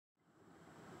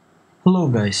Hello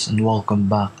guys and welcome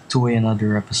back to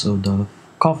another episode of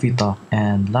Coffee Talk.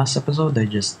 And last episode I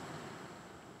just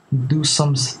do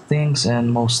some things and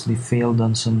mostly failed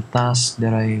on some tasks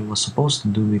that I was supposed to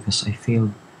do because I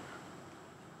failed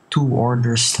two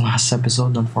orders last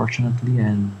episode unfortunately.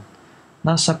 And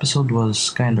last episode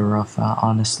was kind of rough,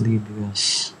 honestly,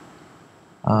 because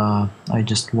I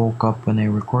just woke up when I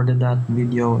recorded that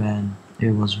video and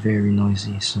it was very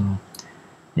noisy. So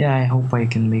yeah, I hope I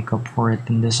can make up for it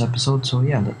in this episode. So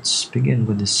yeah, let's begin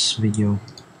with this video.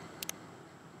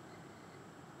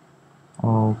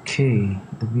 Okay,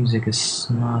 the music is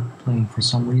not playing for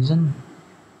some reason.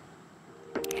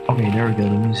 Okay, there we go,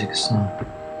 the music is not.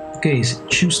 Okay, it's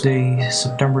Tuesday,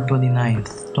 September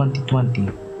 29th,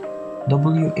 2020.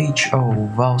 WHO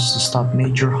vows to stop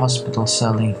major hospitals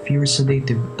selling fear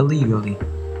sedative illegally.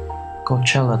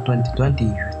 Coachella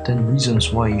 2020, 10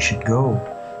 reasons why you should go.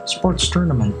 Sports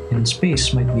tournament in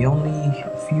space might be only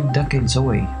a few decades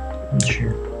away. Not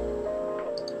sure.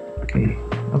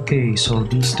 Okay, so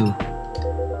these two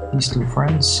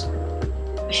friends,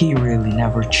 he really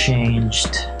never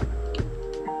changed.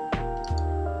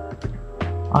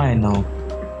 I know,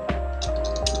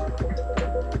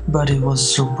 but it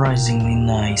was surprisingly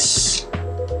nice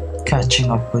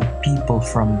catching up with people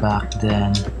from back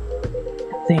then.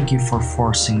 Thank you for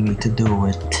forcing me to do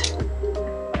it.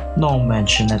 Don't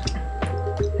mention it.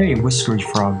 Hey,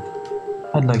 Whiskeryfrog,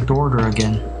 I'd like to order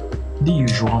again. The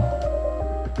usual.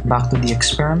 Back to the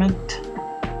experiment?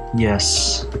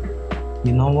 Yes.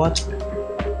 You know what?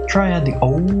 Try adding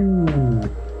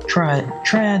milk.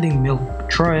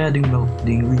 Try adding milk to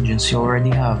the ingredients you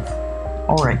already have.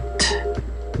 Alright.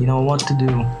 You know what to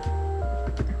do.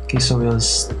 Okay, so it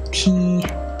was tea,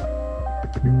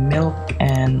 milk,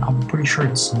 and I'm pretty sure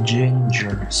it's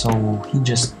ginger. So he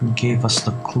just gave us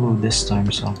the clue this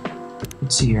time. So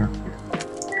let's see here.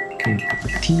 Okay,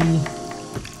 tea,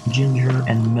 ginger,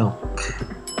 and milk.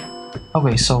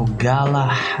 Okay, so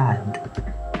Galahad.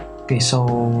 Okay, so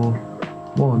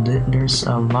whoa, there's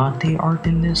a latte art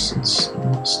in this. It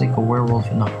looks like a werewolf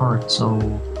in a heart. So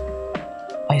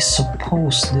I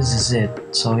suppose this is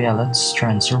it. So yeah, let's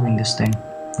try and serving this thing.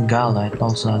 Gala, it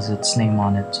also has its name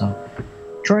on it. So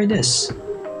try this.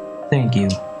 Thank you.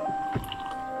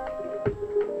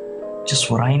 Just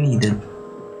what I needed.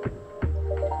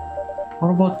 What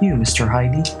about you, Mr.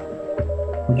 Heidi?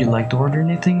 Would you like to order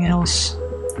anything else?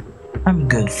 I'm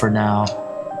good for now.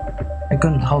 I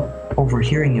couldn't help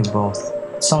overhearing you both.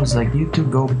 It sounds like you two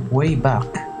go way back.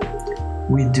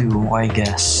 We do, I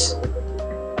guess.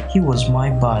 He was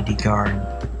my bodyguard.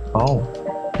 Oh,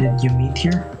 did you meet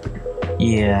here?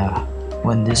 Yeah,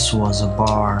 when this was a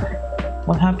bar.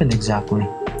 What happened exactly?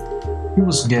 He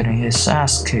was getting his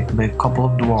ass kicked by a couple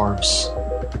of dwarves.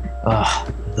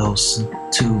 Ugh, those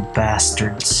two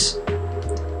bastards.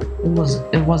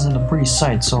 It wasn't a pretty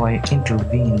sight, so I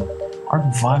intervened.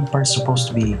 Aren't vampires supposed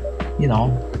to be,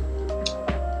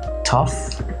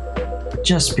 tough?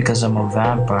 Just because I'm a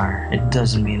vampire, it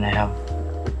doesn't mean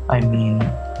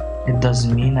it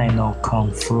doesn't mean I know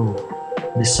Kung Fu.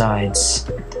 Besides,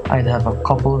 I'd have a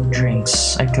couple of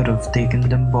drinks. I could have taken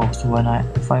them both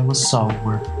if I was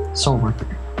sober.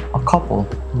 A couple,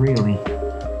 really.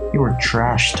 You were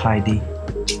trashed, Heidi.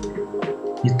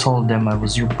 You told them I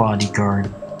was your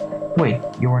bodyguard. Wait,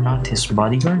 you were not his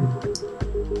bodyguard?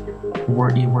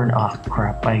 You weren't. Ah,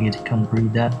 crap! I can't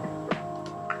read that.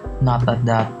 Not at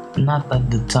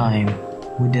the time.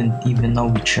 We didn't even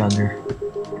know each other.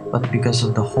 But because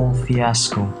of the whole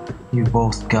fiasco, you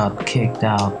both got kicked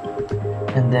out.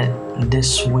 And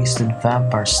this wasted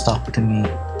vampire stuck to me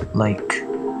like,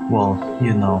 well,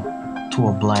 to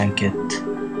a blanket.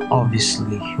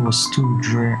 Obviously, he was too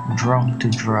drunk to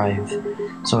drive,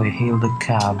 so I hailed a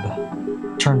cab.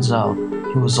 Turns out,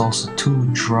 he was also too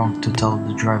drunk to tell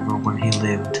the driver where he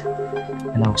lived,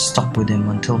 and I was stuck with him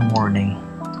until morning.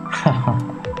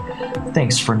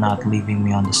 Thanks for not leaving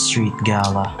me on the street,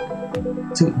 Gala.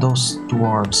 Those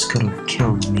dwarves could have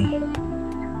killed me.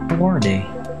 Who are they?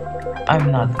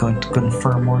 I'm not going to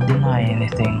confirm or deny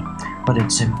anything, but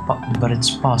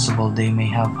it's possible they may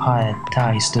have had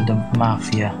ties to the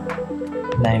mafia,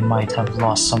 and I might have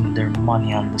lost some of their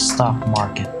money on the stock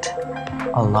market.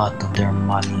 A lot of their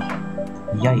money.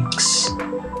 Yikes.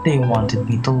 They wanted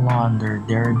me to launder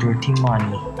their dirty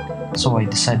money, so I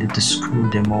decided to screw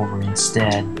them over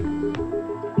instead.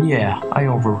 Yeah, I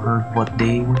overheard what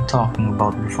they were talking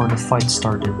about before the fight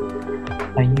started.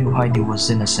 I knew Heidi was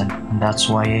innocent, and that's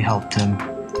why I helped him.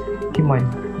 He might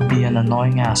be an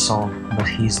annoying asshole, but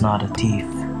he's not a thief.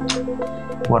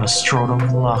 What a stroke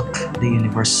of luck, the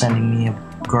universe sending me a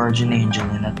guardian angel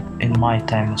in my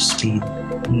time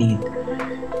of need.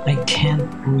 I can't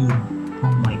read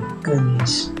Oh my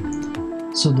goodness.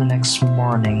 So the next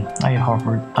morning, I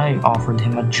offered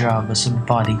him a job as a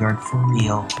bodyguard for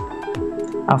real.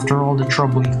 After all the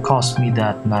trouble he caused me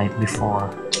that night before.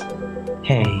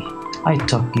 Hey, I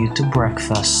took you to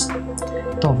breakfast.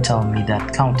 Don't tell me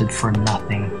that counted for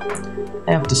nothing.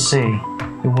 I have to say,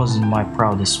 it wasn't my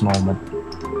proudest moment.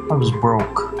 I was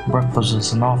broke. Breakfast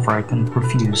was an offer I couldn't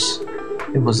refuse.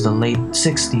 It was the late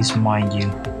 60s, mind you.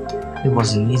 It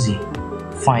wasn't easy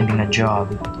finding a job,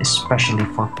 especially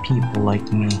for people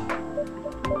like me.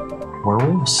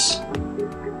 Werewolves?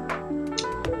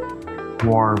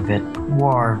 War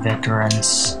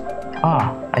veterans.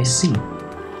 Ah, I see.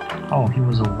 Oh, he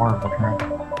was a war veteran.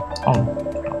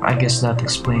 Oh, I guess that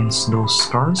explains those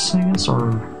scars, I guess,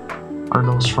 or are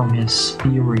those from his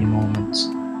theory moments?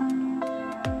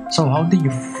 So how did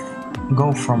you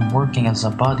go from working as a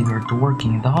bodyguard to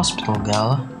working in the hospital,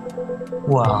 Gala?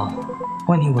 Well,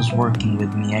 when he was working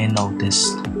with me, I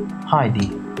noticed.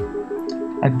 Heidi.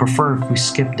 I'd prefer if we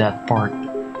skip that part.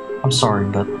 I'm sorry,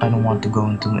 but I don't want to go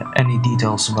into any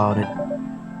details about it.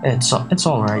 It's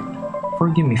alright.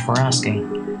 Forgive me for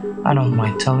asking. I don't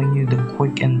mind telling you the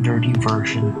quick and dirty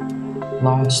version.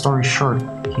 Long story short,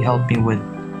 he helped me with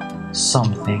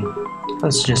something.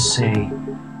 Let's just say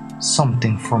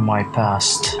something from my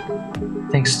past.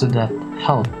 Thanks to that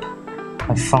help,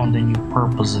 I found a new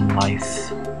purpose in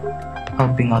life.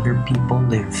 Helping other people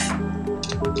live.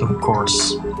 Of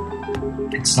course,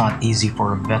 it's not easy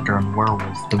for a veteran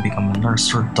werewolf to become a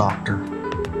nurse or doctor.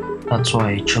 That's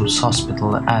why I chose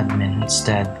hospital admin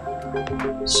instead.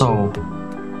 So,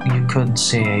 you could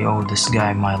say I owe this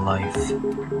guy my life,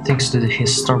 thanks to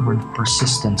his stubborn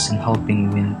persistence in helping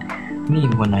me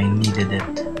when I needed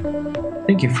it.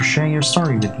 Thank you for sharing your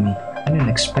story with me. I didn't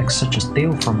expect such a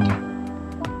tale from you.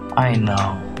 I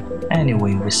know.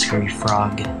 Anyway,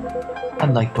 Whiskeryfrog,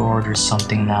 I'd like to order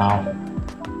something now.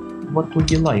 What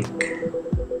would you like?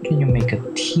 Can you make a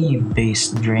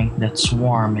tea-based drink that's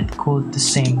warm and cool at the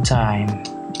same time?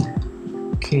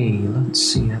 Okay, let's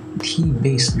see, a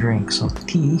tea-based drink. So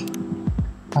tea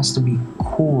has to be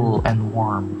cool and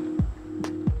warm.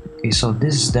 Okay, so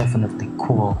this is definitely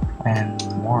cool and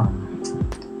warm.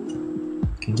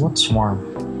 Okay, what's warm?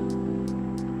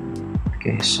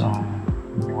 Okay, so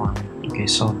warm. Okay,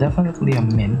 so definitely a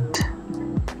mint.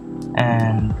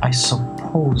 And I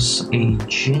suppose a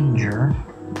ginger.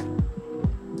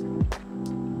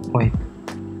 Wait.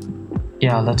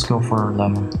 Yeah, let's go for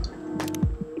lemon.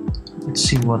 Let's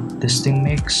see what this thing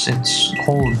makes. It's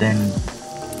cold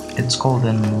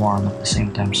and warm at the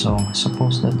same time, so I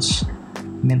suppose that's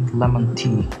mint lemon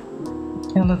tea.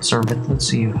 Yeah, let's serve it. Let's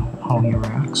see how he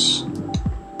reacts.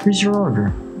 Here's your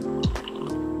order.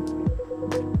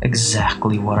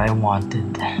 Exactly what I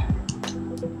wanted.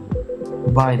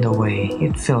 By the way,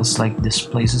 it feels like this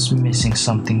place is missing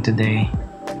something today.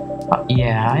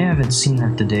 Yeah, I haven't seen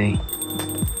her today.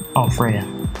 Oh, Freya.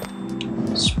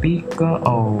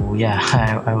 Oh yeah,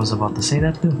 I was about to say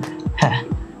that too. Heh,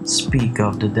 speak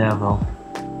of the devil.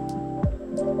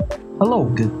 Hello,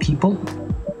 good people.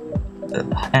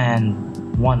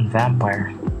 And one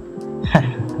vampire.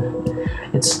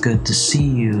 It's good to see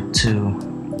you too.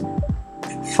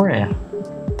 Freya.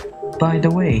 By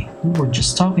the way, we were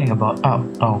just talking about...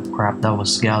 Oh crap, that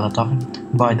was Gala talking.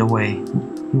 By the way,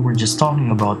 we were just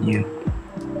talking about you.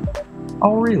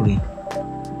 Oh really?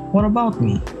 What about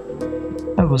me?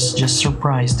 I was just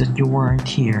surprised that you weren't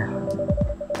here.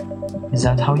 Is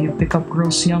that how you pick up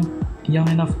girls young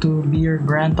enough to be your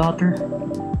granddaughter?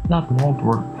 That won't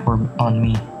work on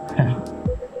me.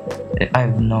 I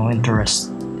have no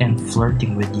interest in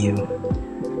flirting with you.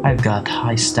 I've got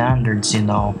high standards, you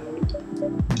know.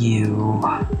 You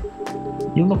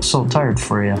look so tired,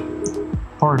 Freya.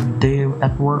 Hard day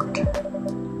at work.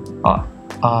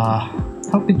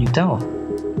 How could you tell?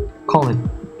 Call it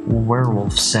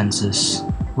werewolf senses.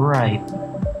 Right.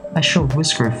 I showed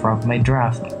Whiskeryfrog my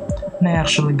draft, and I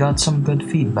actually got some good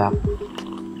feedback.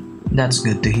 That's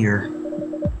good to hear.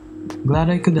 Glad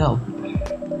I could help.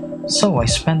 So I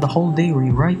spent the whole day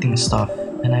rewriting stuff,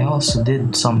 and I also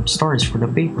did some stories for the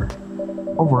paper.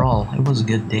 Overall, it was a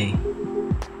good day.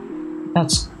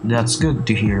 That's good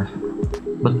to hear.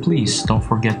 But please don't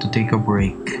forget to take a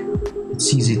break.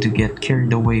 It's easy to get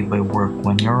carried away by work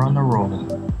when you're on a roll.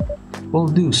 Will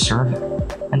do, sir.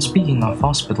 And speaking of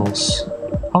hospitals,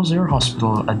 how's your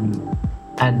hospital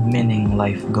adminning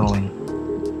life going?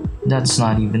 That's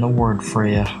not even a word,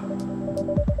 Freya.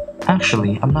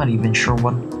 Actually, I'm not even sure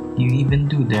what you even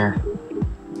do there.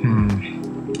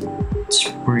 It's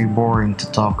pretty boring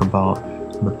to talk about,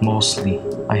 but mostly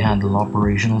I handle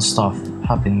operational stuff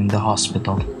happening in the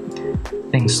hospital.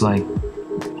 Things like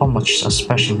how much a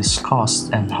specialist costs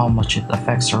and how much it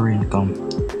affects our income.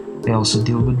 I also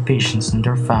deal with patients and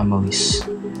their families.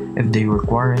 If they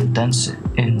require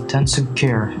intensive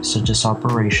care, such as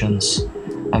operations,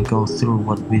 I go through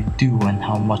what we do and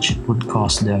how much it would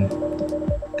cost them.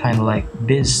 Kinda like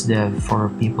biz dev for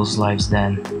people's lives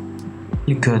then.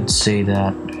 You could say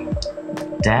that.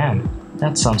 Damn,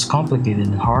 that sounds complicated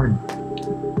and hard.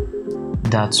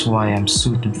 That's why I'm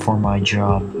suited for my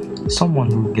job. Someone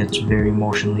who gets very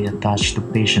emotionally attached to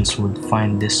patients would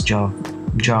find this job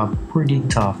pretty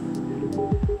tough.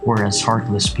 Whereas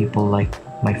heartless people like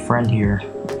my friend here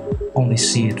only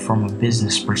see it from a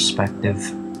business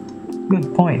perspective.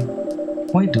 Good point.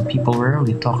 Why do people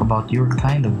rarely talk about your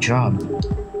kind of job?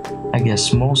 I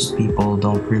guess most people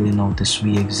don't really notice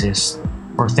we exist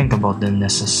or think about the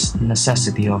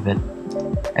necessity of it.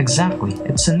 Exactly,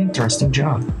 it's an interesting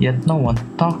job, yet no one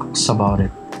talks about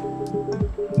it.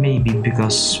 Maybe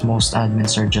because most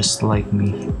admins are just like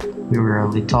me. We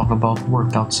rarely talk about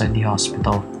work outside the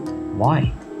hospital.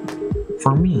 Why?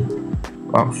 For me,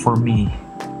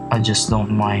 I just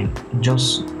don't mind. I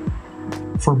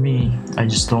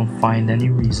just don't find any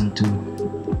reason to.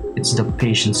 It's the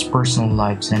patient's personal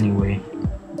lives anyway.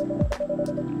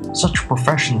 Such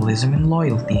professionalism and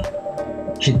loyalty.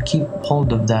 Should keep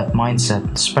hold of that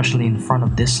mindset, especially in front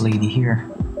of this lady here.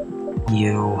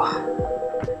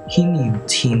 He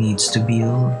needs to be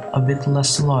a bit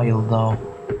less loyal though.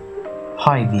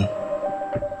 Heidi,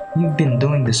 you've been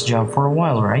doing this job for a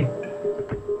while, right?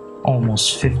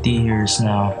 Almost 50 years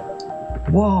now.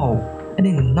 Whoa, I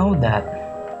didn't know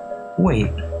that.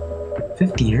 Wait,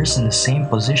 50 years in the same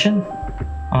position?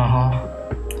 Uh-huh.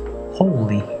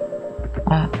 Holy.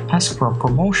 Ask for a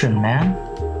promotion, man.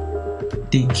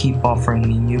 They keep offering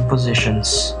me new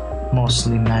positions,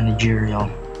 mostly managerial.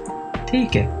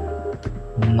 Take it.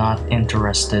 Not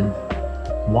interested.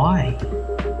 Why?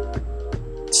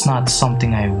 It's not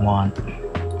something I want.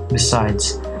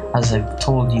 Besides, as I've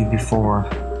told you before,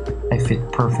 I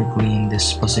fit perfectly in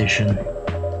this position.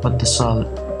 But the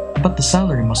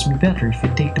salary must be better if you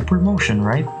take the promotion,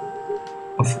 right?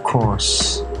 Of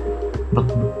course. But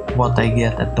what I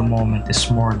get at the moment is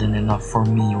more than enough for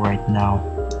me right now.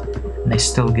 And I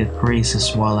still get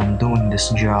raises while I'm doing this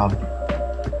job.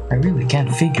 I really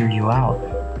can't figure you out.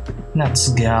 That's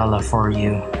gala for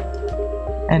you.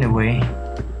 Anyway,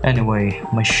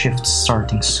 my shift's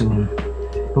starting soon.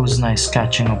 It was nice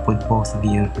catching up with both of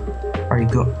you. Are you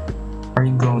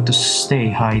going to stay,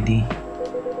 Heidi?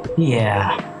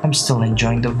 Yeah, I'm still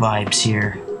enjoying the vibes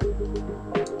here.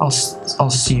 I'll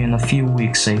see you in a few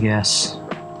weeks, I guess.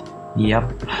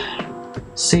 Yep.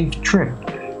 Safe trip.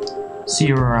 See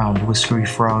you around,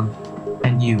 Whiskeryfrog.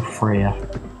 And you, Freya.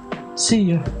 See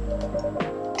you.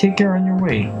 Take care on your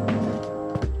way.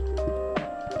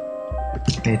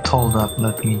 Okay, hold up.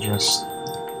 Let me just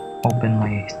open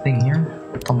my thing here.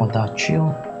 Tomodachi.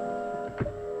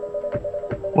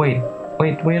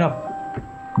 Wait up.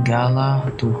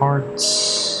 Gala, 2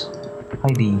 hearts.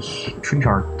 Heidi, 3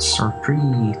 hearts or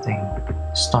 3 thing.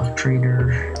 Stock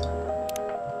trader.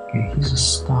 Okay, he's a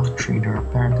stock trader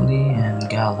apparently. And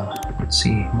Gala. Let's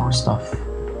see, more stuff.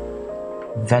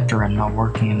 Veteran not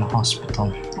working in the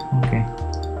hospital. Okay,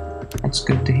 that's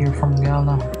good to hear from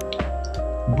Gala.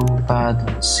 Blue pad,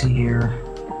 let's see here.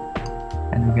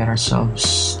 And we got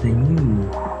ourselves the new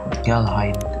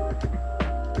Galahide.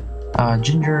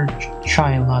 Ginger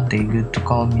chai latte, good to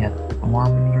call me at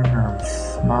warms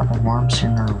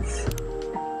your nerve.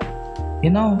 You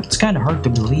know, it's kinda hard to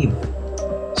believe.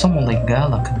 Someone like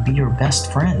Gala could be your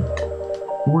best friend.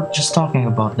 We were just talking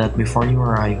about that before you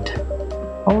arrived.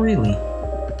 Oh really?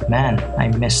 Man, I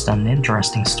missed an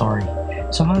interesting story.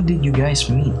 So how did you guys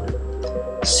meet?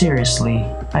 Seriously,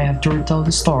 I have to retell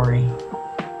the story.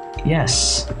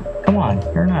 Yes. Come on,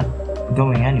 you're not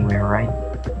going anywhere, right?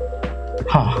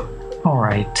 Huh.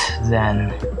 Alright,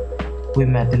 then. We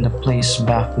met in the place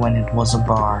back when it was a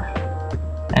bar.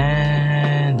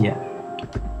 And yeah.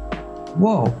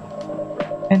 Whoa!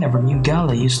 I never knew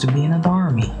Gala used to be in the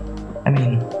army. I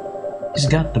mean, he's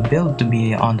got the build to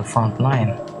be on the front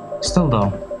line. Still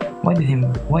though, why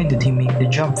did he make the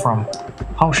jump from,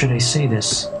 how should I say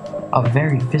this, a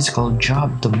very physical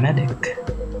job to medic?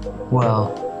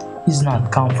 Well, he's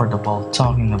not comfortable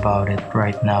talking about it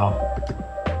right now.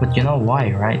 But you know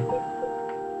why, right?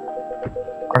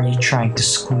 Are you trying to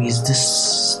squeeze this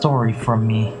story from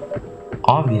me?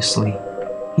 Obviously,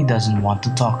 he doesn't want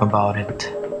to talk about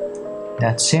it.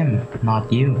 That's him,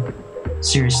 not you.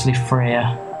 Seriously,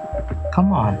 Freya,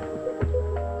 come on.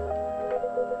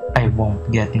 I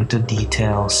won't get into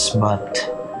details, but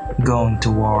going to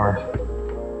war.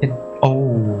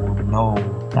 Oh no,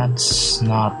 that's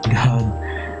not good.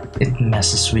 It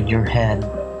messes with your head.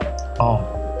 Oh,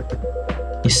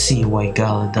 you see why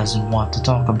Gala doesn't want to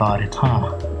talk about it,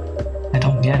 huh? I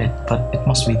don't get it, but it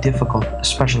must be difficult,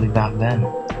 especially back then.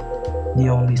 The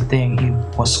only thing he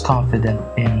was confident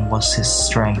in was his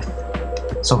strength,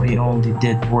 so he only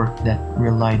did work that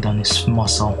relied on his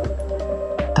muscle.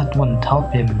 That wouldn't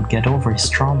help him get over his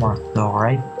trauma though,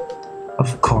 right?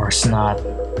 Of course not,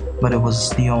 but it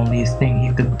was the only thing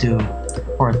he could do,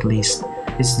 or at least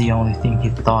it's the only thing he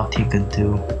thought he could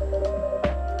do.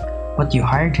 But you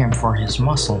hired him for his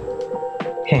muscle.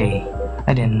 Hey,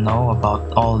 I didn't know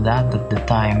about all that at the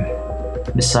time.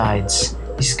 Besides,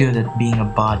 he's good at being a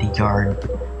bodyguard,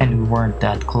 and we weren't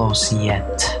that close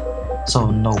yet,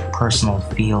 so no personal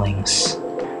feelings.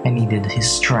 I needed his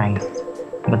strength,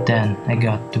 but then I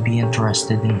got to be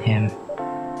interested in him.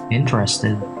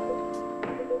 Interested?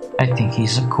 I think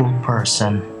he's a cool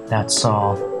person, that's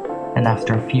all. And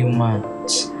after a few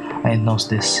months, I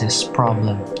noticed his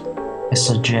problem. I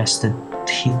suggested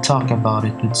he talk about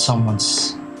it with someone,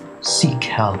 seek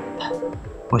help,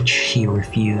 which he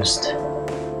refused.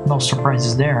 No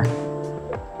surprises there.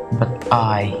 But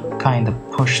I kinda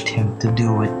pushed him to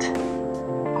do it.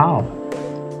 How?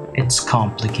 It's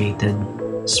complicated,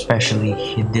 especially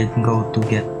he did go to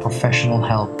get professional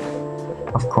help.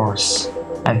 Of course,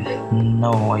 I've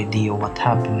no idea what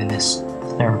happened in his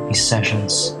therapy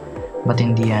sessions, but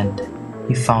in the end,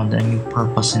 he found a new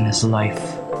purpose in his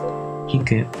life. He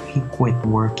quit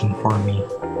working for me,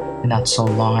 and not so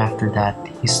long after that,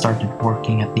 he started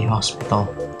working at the hospital,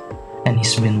 and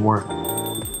he's been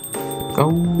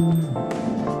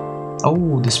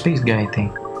Oh, the space guy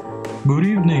thing. Good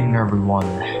evening, everyone.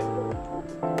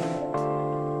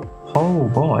 Oh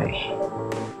boy.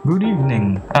 Good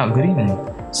evening. Good evening.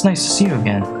 It's nice to see you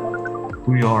again.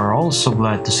 We are also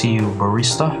glad to see you,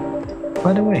 barista.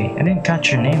 By the way, I didn't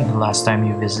catch your name the last time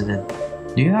you visited.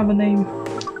 Do you have a name?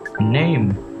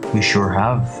 Name? We sure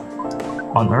have.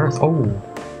 On Earth? Oh,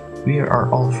 we are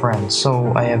all friends,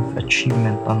 so I have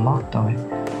achievement unlocked.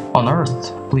 On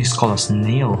Earth, please call us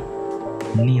Neil.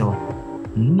 Neil.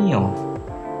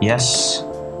 Yes,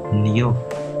 Neil.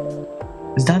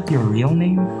 Is that your real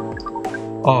name?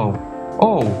 Oh,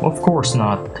 of course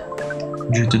not.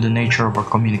 Due to the nature of our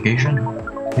communication,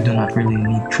 we do not really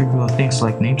need trivial things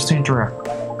like names to interact.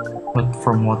 But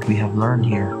from what we have learned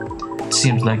here, it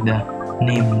seems like the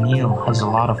name Neil has a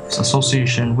lot of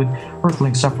association with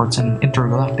Earthlings' efforts in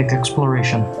intergalactic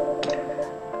exploration.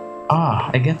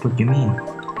 I get what you mean.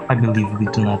 I believe we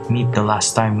do not meet the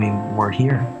last time we were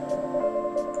here.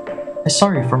 I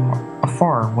saw you from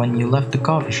afar when you left the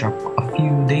coffee shop a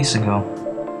few days ago.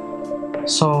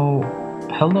 So,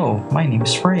 hello, my name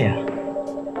is Freya.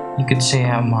 You could say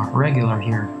I'm a regular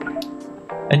here.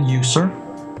 And you, sir?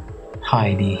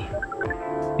 Heidi.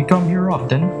 You come here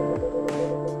often?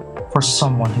 For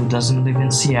someone who doesn't live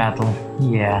in Seattle,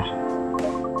 yeah.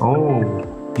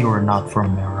 Oh, you are not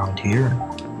from around here.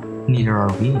 Neither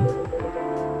are we.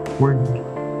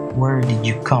 Where did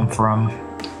you come from?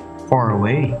 Far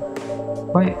away?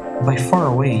 By far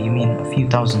away, you mean a few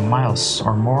thousand miles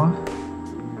or more?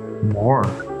 More.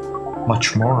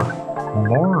 Much more.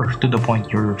 More to the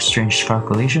point your strange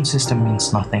calculation system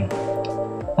means nothing.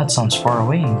 That sounds far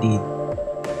away indeed.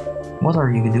 What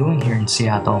are you doing here in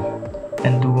Seattle?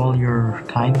 And do all your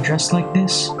kind dress like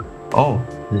this? Oh,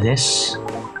 this?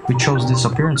 We chose this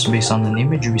appearance based on an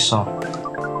image we saw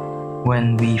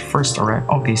when we first arrived.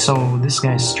 Okay, so this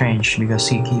guy's strange because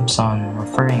he keeps on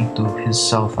referring to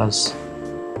himself as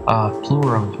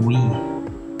plural we.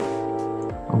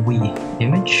 We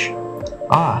image?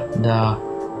 The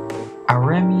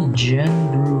Aremi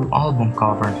Genbrew album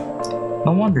cover.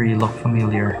 No wonder you look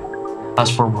familiar. As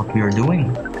for what we are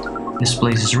doing, this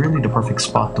place is really the perfect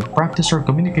spot to practice our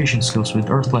communication skills with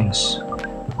Earthlings.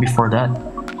 But before that,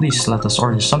 please let us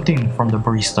order something from the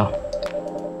barista.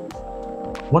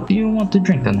 What do you want to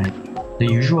drink tonight? The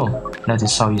usual. That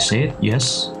is how you say it,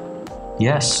 yes?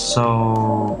 Yes,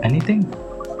 so anything?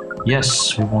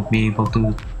 Yes, we won't be able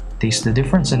to taste the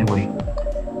difference anyway.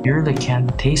 You really can't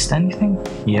taste anything?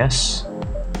 Yes.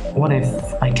 What if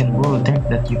I can brew a drink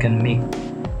that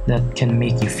can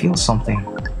make you feel something?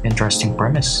 Interesting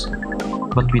premise.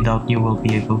 But without you will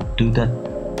be able to do that.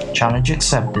 Challenge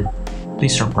accepted.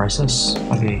 Please surprise us.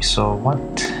 Okay, so what?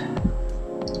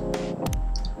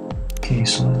 Okay,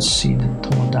 so let's see the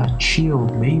Tomoda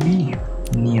Shield, baby.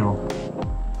 Neil.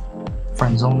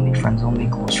 Friends only,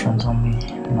 close friends only.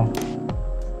 No.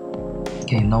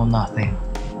 Okay, no, nothing.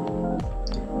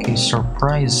 Okay,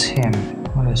 surprise him.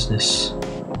 What is this?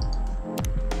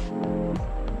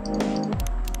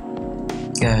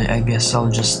 Yeah, I guess I'll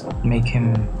just make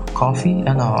him coffee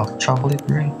and a chocolate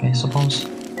drink, I suppose.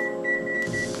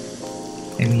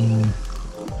 I mean,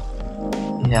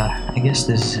 yeah, I guess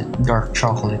this is dark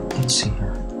chocolate. Let's see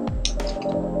here.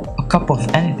 A cup of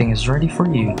anything is ready for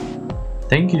you.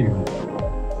 Thank you.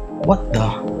 What the?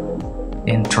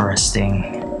 Interesting.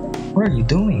 What are you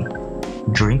doing?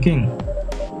 Drinking.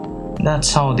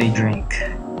 That's how they drink.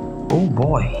 Oh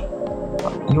boy.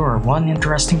 You're one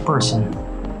interesting person.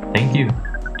 Thank you.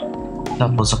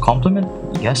 That was a compliment?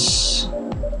 Yes.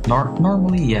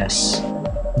 Normally, yes.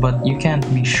 But you can't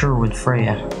be sure with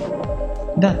Freya.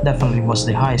 That definitely was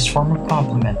the highest form of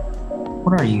compliment.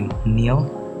 What are you, Neil?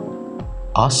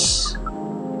 Us?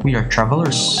 We are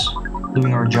travelers,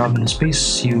 doing our job in the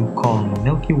space you call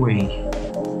Milky Way.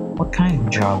 What kind of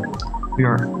job? We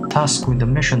are tasked with the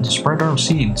mission to spread our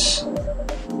seeds.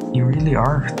 You really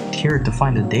are here to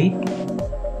find a date?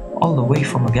 All the way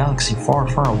from a galaxy far,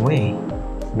 far away.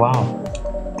 Wow.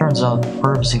 Turns out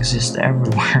pervs exist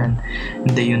everywhere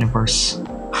in the universe.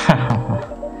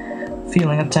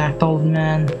 Feeling attacked, old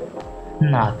man?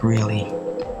 Not really.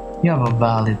 You have a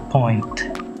valid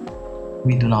point.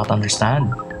 We do not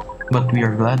understand, but we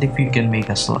are glad if you can make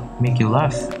you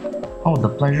laugh. Oh, the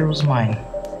pleasure was mine.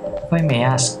 If I may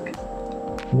ask,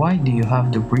 why do you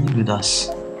have to breed with us?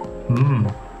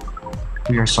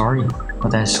 We are sorry,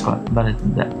 but that is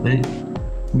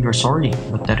we are sorry,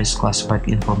 but that is classified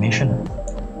information.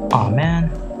 Aw,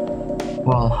 man.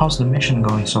 Well, how's the mission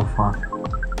going so far?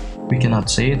 We cannot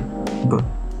say it, but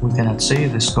we cannot say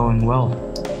it is going well.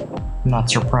 I'm not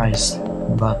surprised,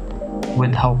 but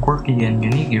with how quirky and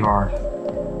unique you are,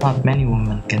 not many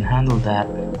women can handle that.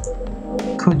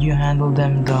 Could you handle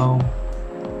them though?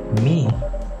 Me?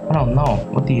 I don't know.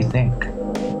 What do you think?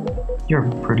 You're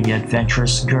a pretty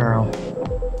adventurous girl.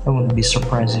 I wouldn't be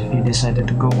surprised if you decided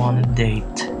to go on a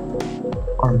date.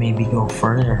 Or maybe go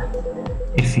further.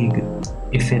 If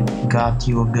it got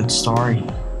you a good story.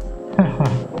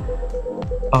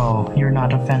 Oh, you're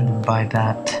not offended by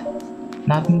that.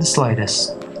 Not in the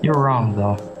slightest. You're wrong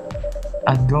though.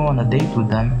 I'd go on a date with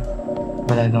them,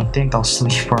 but I don't think I'll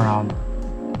sleep around.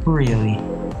 Really?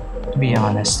 To be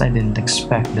honest, I didn't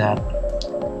expect that.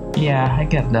 Yeah, I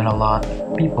get that a lot.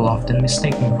 People often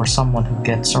mistake me for someone who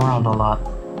gets around a lot.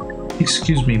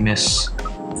 Excuse me, miss.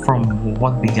 From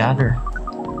what we gather,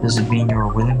 does it mean you're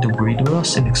willing to breed with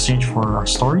us in exchange for our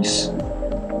stories?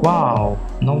 Wow,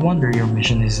 no wonder your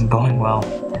mission isn't going well.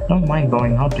 I don't mind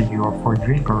going out with you or for a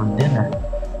drink or dinner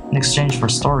in exchange for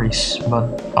stories,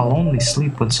 but I'll only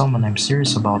sleep with someone I'm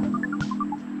serious about.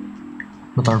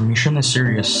 But our mission is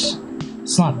serious.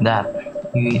 It's not that.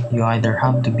 You either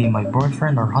have to be my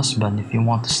boyfriend or husband if you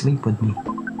want to sleep with me.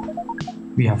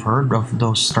 We have heard of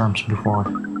those terms before.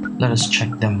 Let us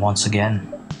check them once again.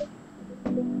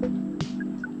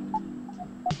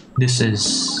 This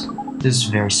is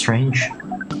very strange.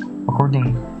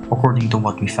 According to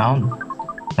what we found,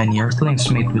 many Earthlings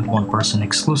mate with one person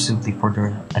exclusively for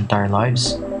their entire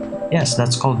lives. Yes,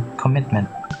 that's called commitment.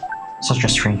 Such a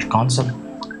strange concept.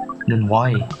 Then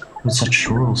why, with such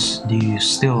rules, do you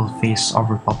still face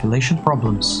overpopulation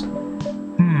problems?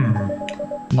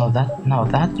 Now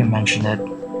that you mention it,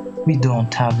 we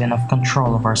don't have enough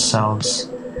control of ourselves,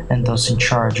 and those in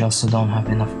charge also don't have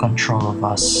enough control of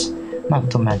us.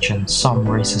 Not to mention, some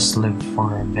races live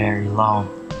for a very long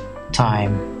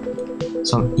time.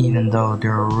 So even though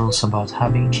there are rules about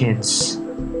having kids,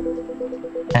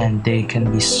 and they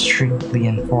can be strictly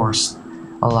enforced,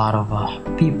 a lot of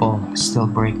people still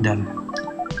break them.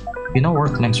 You know,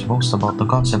 Earthlings boast about the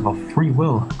concept of free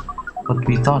will, but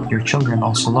we thought your children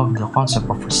also loved the concept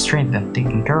of restraint and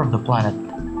taking care of the planet.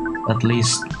 At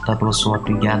least, that was what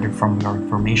we gathered from your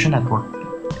information network.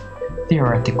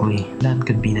 Theoretically, that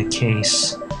could be the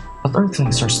case, but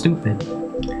Earthlings are stupid.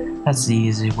 That's the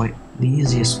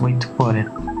easiest way to put it.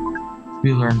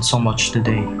 We learned so much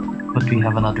today, but we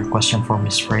have another question for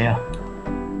Miss Freya.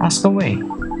 Ask away.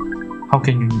 How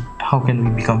can we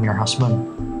become your husband?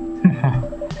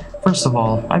 First of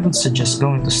all, I would suggest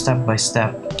going to step by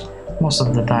step. Most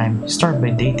of the time, start by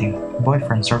dating,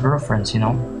 boyfriends or girlfriends, you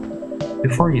know,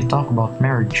 before you talk about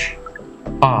marriage.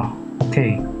 Ah,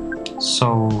 okay.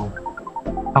 So,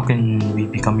 how can we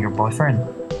become your boyfriend?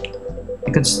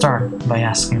 You could start by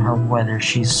asking her whether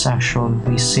she's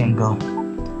actually single.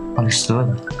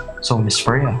 Understood. So, Miss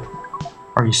Freya,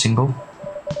 are you single?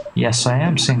 Yes, I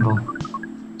am single.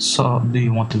 So, do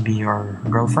you want to be your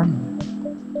girlfriend?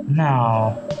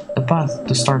 Now, the path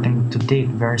to starting to date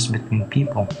varies between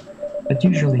people, but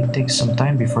usually it takes some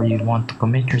time before you want to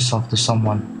commit yourself to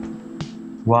someone.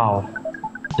 Wow,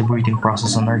 the breeding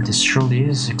process on Earth truly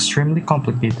is extremely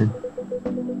complicated.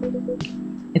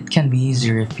 It can be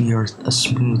easier if you're a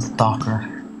smooth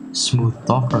talker. Smooth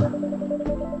talker?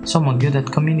 Someone good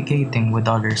at communicating with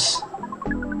others.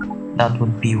 That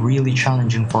would be really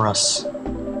challenging for us.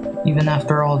 Even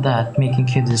after all that, making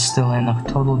kids is still in a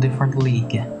total different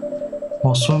league.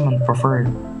 Most women prefer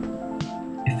it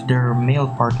if their male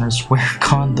partners wear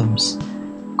condoms.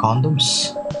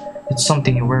 Condoms? It's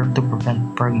something you wear to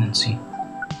prevent pregnancy.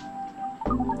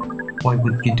 Why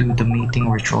would you do the mating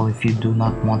ritual if you do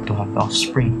not want to have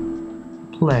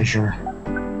offspring? Pleasure.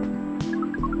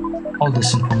 All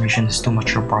this information is too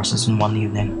much to process in one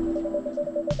evening.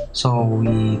 So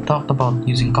we talked about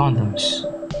using condoms,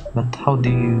 but how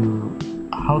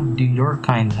do your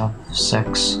kind have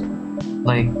sex?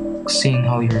 Like seeing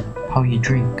how you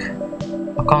drink.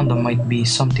 A condom might be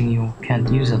something you can't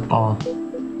use at all.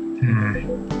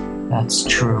 That's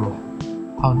true.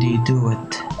 How do you do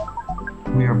it?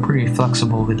 We are pretty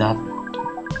flexible with that,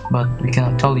 but we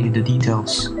cannot tell you the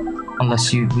details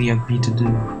unless we agree to do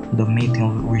the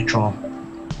mating ritual.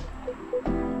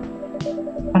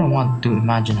 I don't want to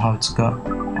imagine how it's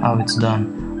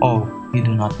done. Oh, you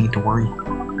do not need to worry.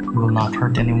 We will not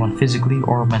hurt anyone physically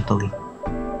or mentally.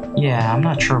 Yeah, I'm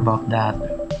not sure about that,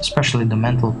 especially the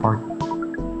mental part.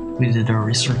 We did our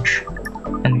research,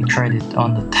 and we tried it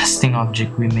on the testing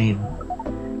object we made.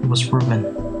 It was proven.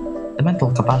 The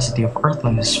mental capacity of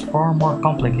Earthlings is far more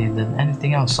complicated than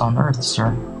anything else on Earth,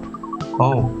 sir.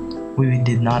 Oh, we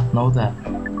did not know that.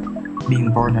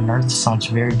 Being born on Earth sounds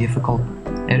very difficult.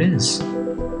 It is.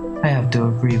 I have to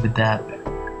agree with that.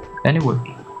 Anyway,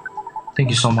 thank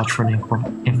you so much for the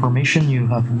information you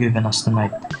have given us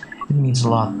tonight. It means a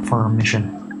lot for our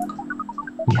mission.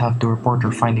 We have to report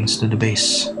our findings to the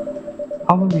base.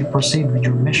 How will we proceed with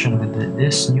your mission with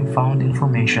this newfound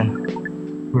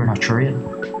information? We're not sure yet.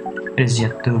 It is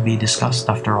yet to be discussed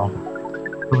after all.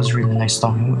 It was really nice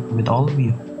talking with all of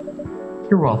you.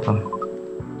 You're welcome.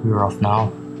 We're off now.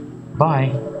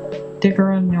 Bye. Take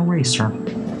her on your way, sir.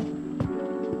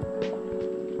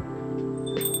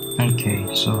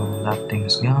 Okay, so that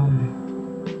thing's gone.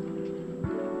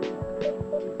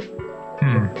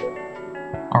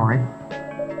 Alright.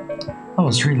 That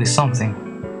was really something.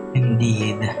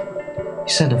 Indeed. You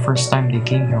said the first time they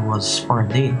came here was for a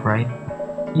date, right?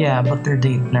 Yeah, but their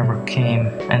date never came,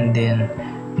 and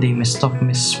then they mistook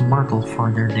Miss Myrtle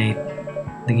for their date.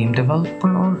 The game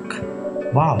developer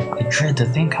orc? Wow, I dread to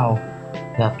think how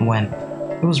that went.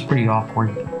 It was pretty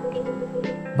awkward.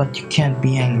 But you can't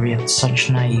be angry at such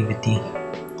naivety.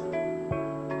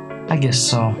 I guess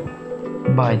so.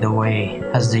 By the way,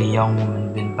 has the young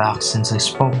woman been back since I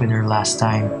spoke with her last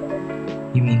time?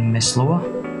 You mean Miss Lua?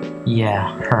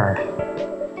 Yeah, her.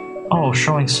 Oh,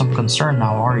 showing some concern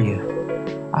now, are you?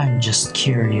 I'm just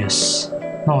curious.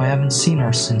 No, I haven't seen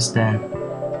her since then.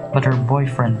 But her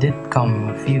boyfriend did come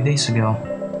a few days ago.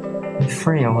 And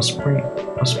Freya was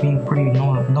being pretty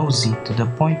nosy to the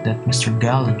point that Mr.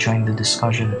 Gala joined the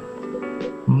discussion.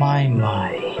 My,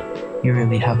 you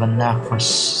really have a knack for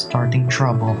starting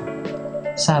trouble.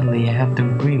 Sadly, I have to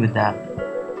agree with that.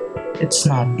 It's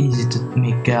not easy to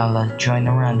make Gala join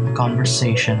a random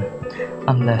conversation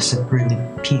unless it really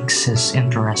piques his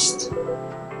interest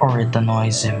or it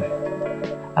annoys him.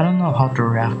 I don't know how to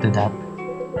react to that.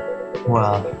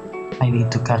 Well, I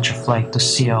need to catch a flight to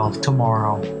Seoul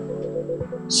tomorrow,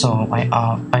 so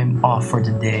I'm off for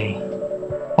the day.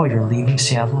 Oh, you're leaving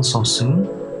Seattle so soon?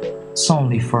 It's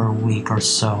only for a week or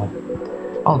so.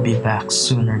 I'll be back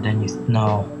sooner than you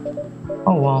know.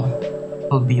 Oh well,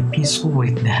 it'll be a peaceful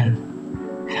wait then.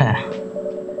 Heh.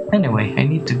 Anyway, I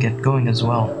need to get going as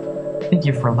well. Thank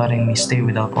you for letting me stay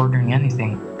without ordering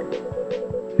anything.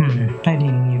 I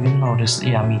didn't even notice.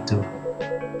 Yeah, me too.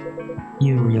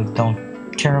 You really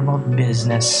don't care about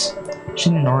business.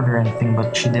 She didn't order anything,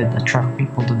 but she did attract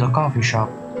people to the coffee shop.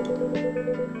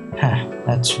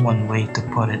 That's one way to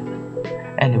put it.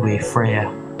 Anyway,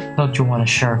 Freya, don't you want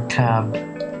to share a cab?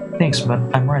 Thanks, but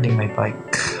I'm riding my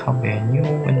bike. Okay, a new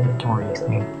inventory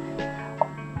thing.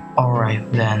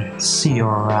 Alright then, see you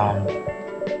around.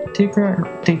 Take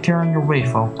care on your way,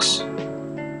 folks.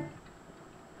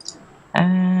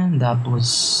 And that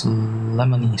was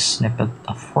Lemony Snippet,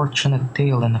 a fortunate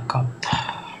tale in a cup.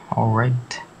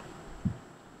 Alright.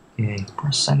 Okay,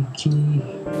 press N key.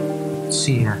 Let's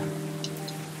see here.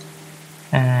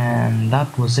 And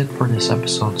that was it for this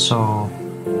episode. So,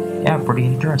 yeah, pretty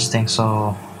interesting.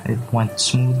 So, it went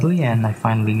smoothly and I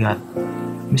finally got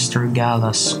Mr.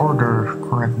 Gala's order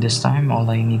correct this time. All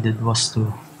I needed was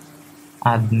to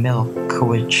add milk,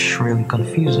 which really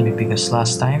confused me because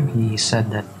last time he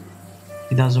said that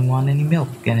he doesn't want any milk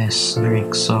in his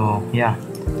drink. So yeah,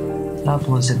 that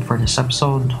was it for this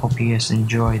episode. Hope you guys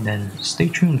enjoyed and stay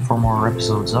tuned for more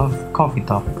episodes of Coffee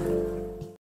Talk.